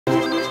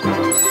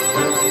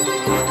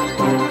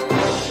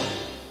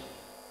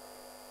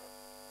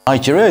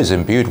Nigeria is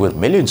imbued with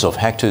millions of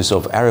hectares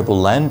of arable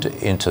land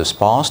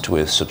interspersed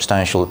with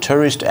substantial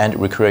tourist and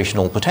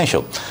recreational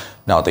potential.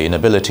 Now, the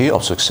inability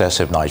of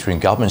successive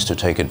Nigerian governments to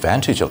take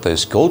advantage of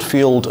this gold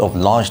field of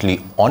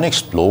largely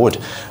unexplored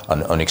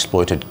and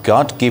unexploited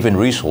God-given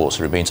resource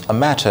remains a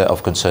matter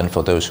of concern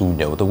for those who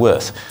know the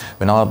worth.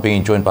 We're now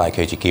being joined by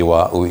Keji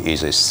Giwa, who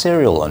is a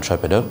serial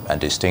entrepreneur and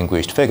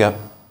distinguished figure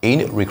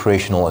in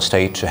recreational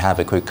estate, to have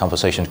a quick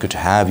conversation. Good to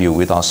have you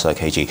with us,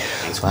 Keji.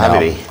 Thanks for having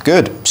me.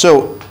 Good.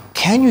 So,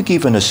 can you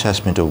give an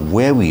assessment of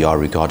where we are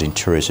regarding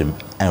tourism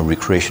and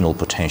recreational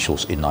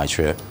potentials in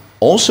Nigeria?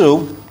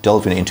 Also,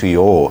 delving into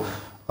your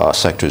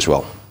sector as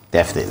well.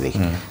 Definitely.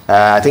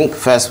 I think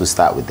first we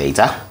start with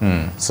data.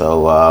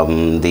 So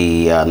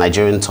the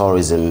Nigerian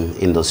tourism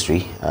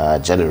industry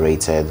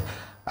generated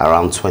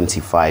around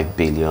 $25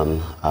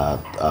 billion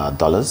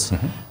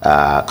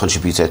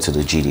contributed to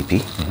the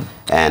GDP.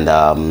 And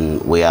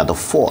we are the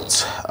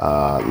fourth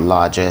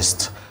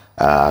largest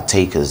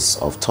takers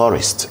of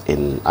tourists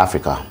in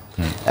Africa.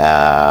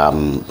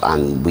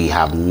 And we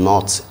have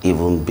not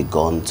even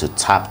begun to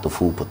tap the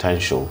full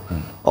potential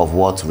of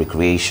what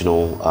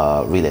recreational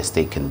real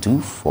estate can do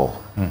for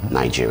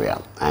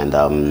Nigeria. And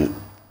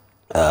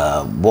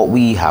what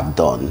we have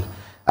done,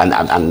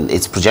 and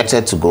it's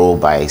projected to grow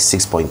by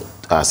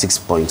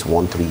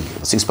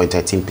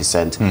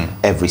 6.13%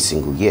 every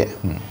single year.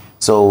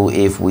 So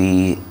if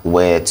we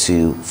were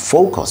to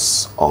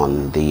focus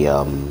on the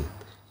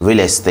real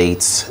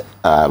estate,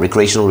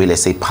 recreational real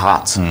estate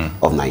part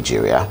of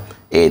Nigeria,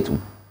 it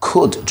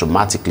could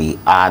dramatically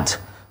add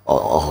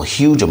a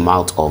huge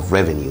amount of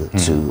revenue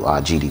to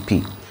our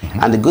GDP.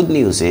 And the good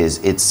news is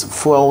it's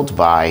fueled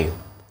by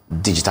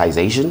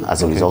digitization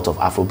as a result of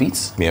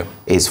Afrobeats.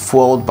 It's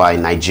fueled by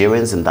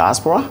Nigerians in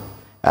diaspora,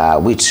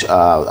 which a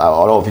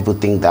lot of people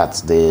think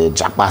that the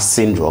Japa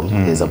syndrome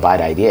is a bad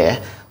idea.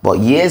 But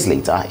years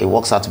later, it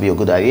works out to be a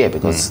good idea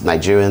because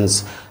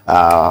Nigerians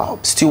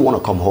still want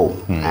to come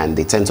home, and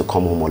they tend to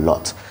come home a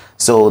lot.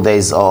 So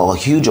there's a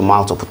huge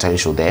amount of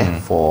potential there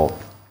for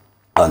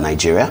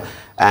Nigeria.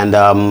 And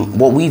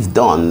what we've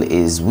done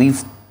is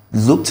we've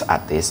looked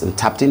at this and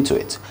tapped into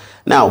it.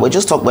 Now, we're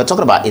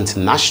talking about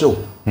international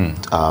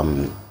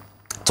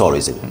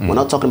tourism. We're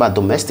not talking about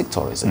domestic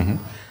tourism.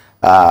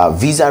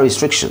 Visa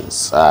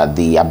restrictions,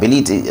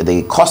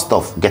 the cost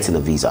of getting a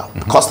visa,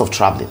 the cost of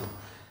traveling,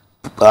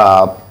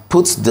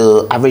 puts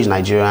the average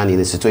Nigerian in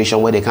a situation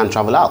where they can't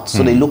travel out.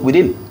 So they look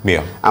within.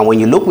 And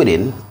when you look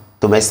within,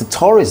 domestic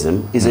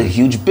tourism is a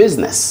huge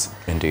business.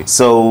 Indeed.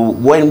 So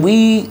when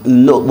we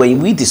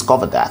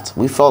discovered that,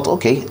 we felt,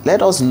 okay,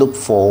 let us look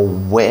for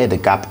where the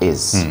gap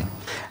is.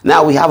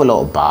 Now we have a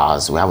lot of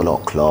bars, we have a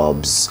lot of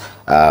clubs,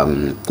 we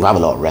have a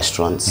lot of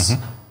restaurants.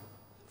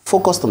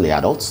 Focused on the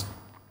adults.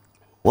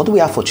 What do we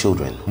have for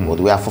children? What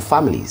do we have for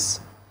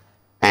families?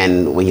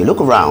 And when you look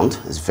around,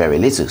 it's very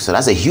little. So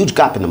that's a huge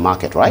gap in the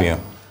market, right?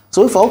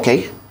 So we thought,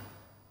 okay,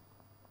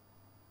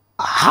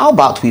 how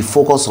about we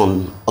focus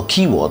on a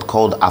keyword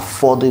called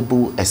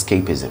affordable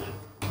escapism?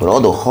 With all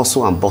the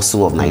hustle and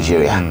bustle of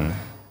Nigeria,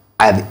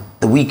 at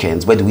the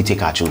weekends, where do we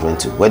take our children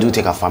to? Where do we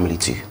take our family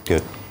to?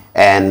 Good.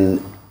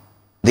 And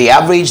the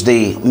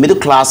middle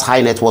class, high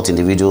net worth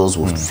individuals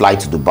will fly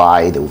to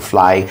Dubai, they will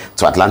fly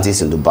to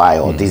Atlantis in Dubai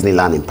or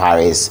Disneyland in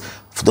Paris,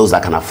 for those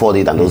that can afford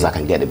it and those that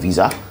can get a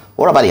visa.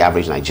 What about the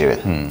average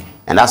Nigerian?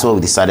 And that's where we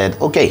decided,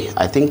 okay,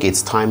 I think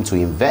it's time to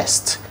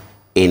invest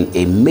in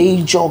a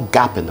major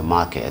gap in the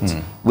market,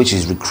 which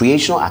is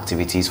recreational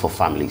activities for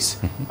families.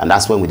 And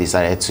that's when we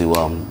decided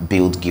to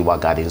build Giwa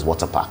Gardens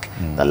Water Park,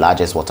 the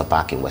largest water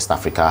park in West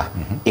Africa,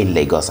 in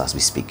Lagos as we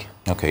speak.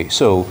 Okay,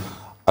 so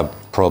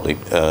probably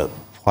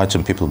quite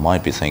some people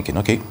might be thinking,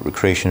 okay,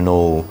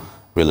 recreational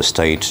real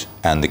estate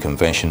and the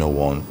conventional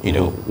one, you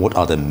know, what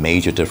are the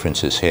major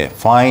differences here?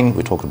 Fine,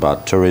 we talk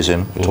about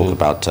tourism, we talk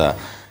about,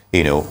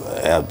 you know,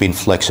 being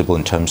flexible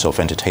in terms of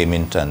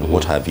entertainment and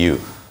what have you.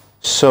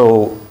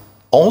 So,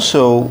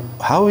 also,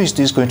 how is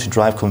this going to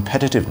drive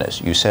competitiveness?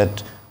 You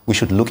said we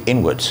should look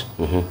inwards.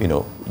 You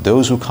know,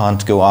 those who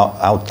can't go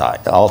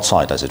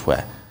outside, as it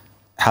were.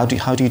 How do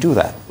you do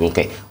that?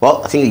 Okay.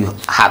 Well, I think you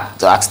had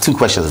to ask two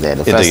questions there.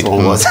 The first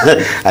one was,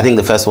 I think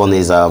the first one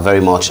is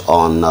very much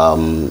on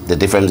the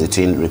difference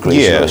between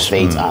recreational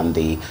estate and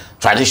the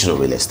traditional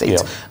real estate.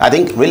 I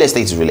think real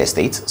estate is real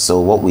estate. So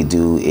what we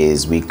do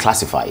is we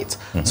classify it.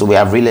 So we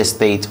have real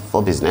estate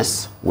for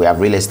business, we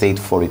have real estate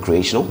for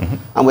recreational,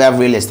 and we have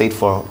real estate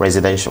for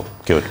residential.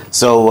 Good.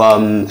 So,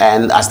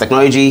 and as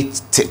technology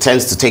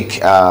tends to take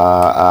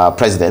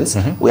precedence,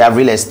 we have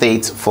real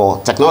estate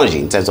for technology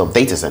in terms of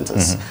data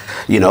centers.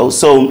 You know,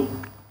 so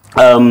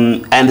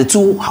and the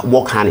two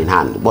work hand in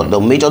hand. But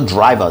the major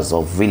drivers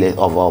of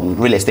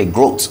real estate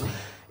growth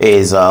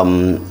is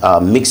an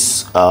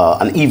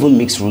even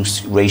mixed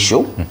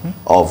ratio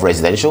of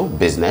residential,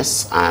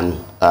 business, and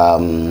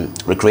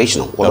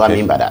recreational. What do I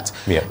mean by that?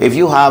 If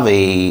you have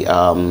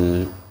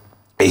a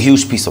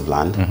huge piece of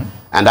land,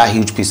 and that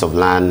huge piece of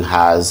land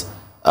has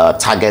a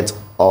target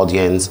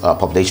audience,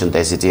 population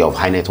density of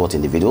high net worth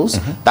individuals,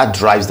 that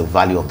drives the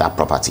value of that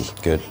property.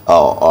 Good.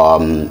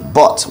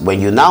 But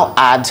when you now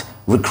add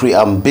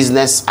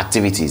business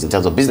activities, in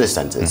terms of business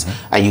centers,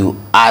 and you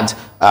add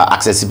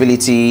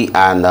accessibility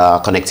and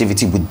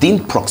connectivity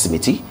within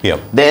proximity,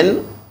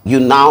 then you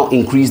now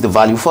increase the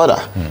value further.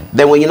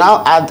 Then when you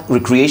now add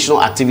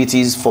recreational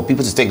activities for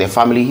people to take their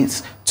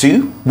families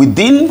to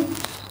within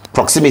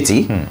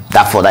proximity,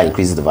 that further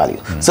increases the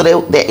value. So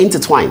they're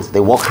intertwined. They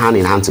work hand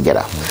in hand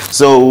together.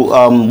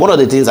 So one of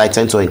the things I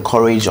tend to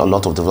encourage a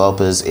lot of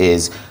developers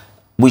is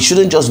we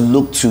shouldn't just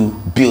look to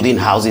building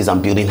houses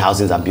and building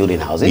houses and building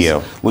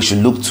houses. We should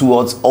look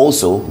towards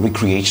also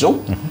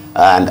recreational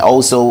and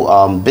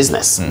also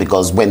business,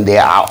 because when they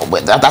are,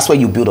 that's where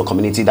you build a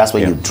community, that's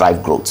where you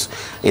drive growth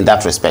in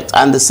that respect.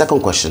 And the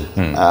second question,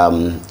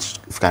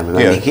 if I can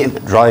remember again.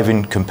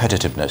 Driving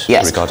competitiveness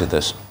regarding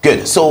this.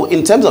 Good. So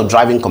in terms of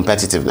driving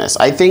competitiveness,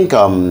 I think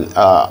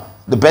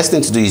the best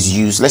thing to do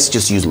is let's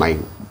just use my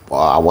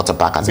water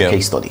park as a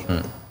case study.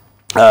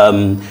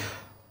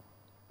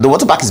 The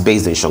water park is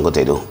based in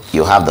Shongotedo.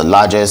 You have the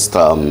largest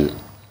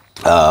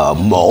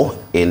mall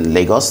in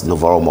Lagos,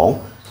 Novoro Mall,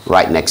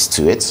 right next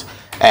to it.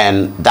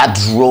 And that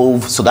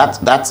drove, so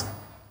that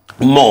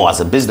mall as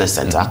a business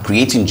center,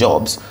 creating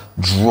jobs,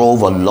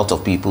 drove a lot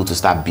of people to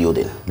start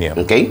building.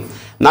 Okay?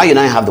 Now you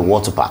have the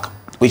water park,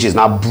 which is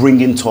now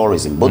bringing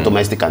tourism, both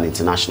domestic and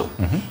international.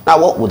 Now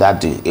what would that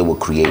do? It will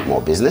create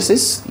more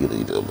businesses.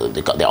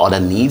 There are other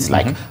needs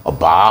like a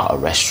bar, a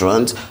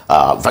restaurant,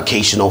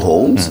 vacational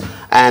homes.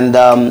 And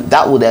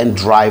that would then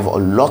drive a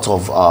lot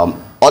of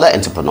other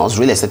entrepreneurs,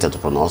 real estate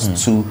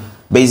entrepreneurs, to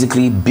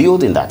basically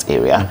build in that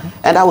area.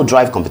 And that would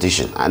drive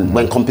competition. And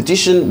when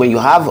you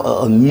have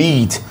a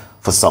need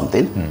for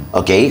something,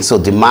 okay, so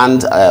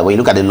demand, when you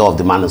look at the law of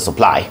demand and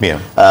supply,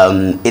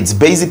 it's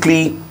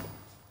basically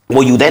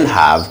what you then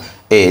have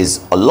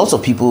is a lot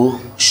of people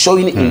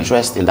showing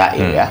interest in that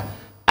area,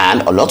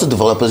 and a lot of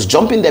developers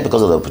jump in there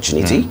because of the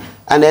opportunity,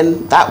 and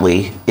then that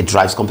way it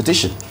drives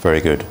competition. Very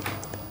good.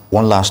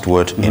 One last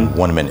word in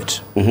 1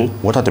 minute.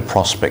 What are the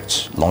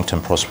prospects,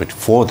 long-term prospects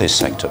for this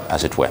sector,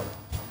 as it were?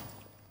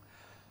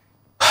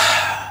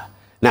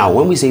 Now,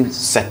 when we say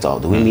sector,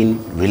 do we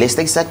mean real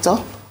estate sector,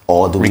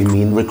 or do we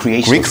mean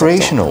recreational?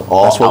 Recreational, sector,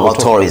 or that's what we're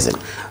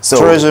tourism? So,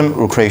 tourism,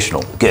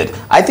 recreational. Good.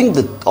 I think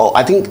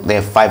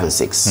they're 5 and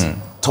 6.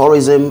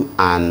 Tourism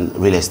and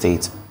real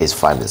estate is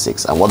 5 and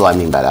 6. And what do I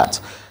mean by that?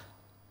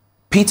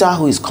 Peter,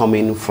 who is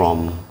coming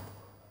from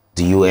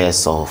the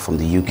US or from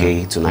the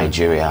UK to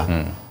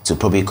Nigeria to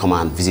probably come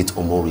and visit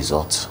Omo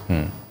Resort,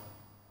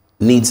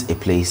 needs a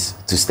place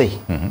to stay.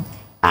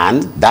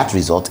 And that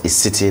resort is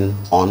sitting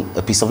on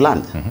a piece of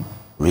land,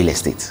 real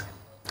estate.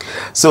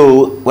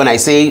 So when I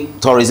say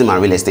tourism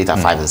and real estate are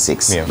 5 and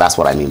 6, that's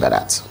what I mean by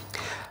that.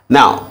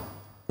 Now,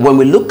 when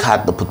we look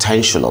at the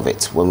potential of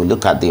it, when we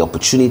look at the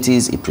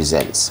opportunities it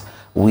presents,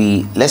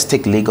 let's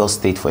take Lagos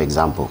State, for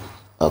example,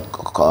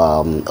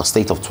 a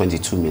state of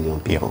 22 million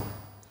people.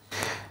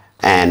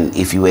 And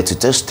if you were to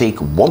just take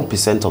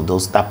 1%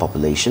 of that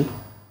population,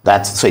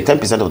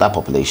 10% of that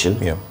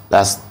population,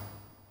 that's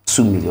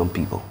 2 million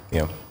people.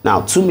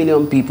 Now, 2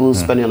 million people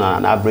spending on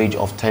an average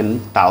of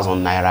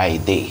 10,000 naira a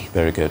day.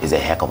 Very good. Is a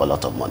heck of a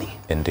lot of money.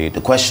 Indeed.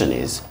 The question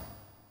is,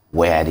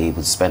 where are they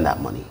able to spend that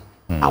money?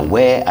 And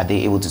where are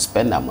they able to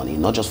spend that money,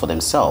 not just for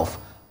themselves,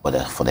 but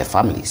for their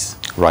families?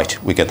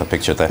 Right, we get the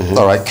picture there.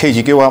 All right,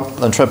 Keji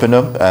Giwa,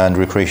 entrepreneur and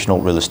recreational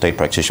real estate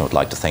practitioner, would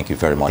like to thank you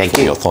very much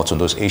for your thoughts on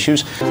those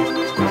issues.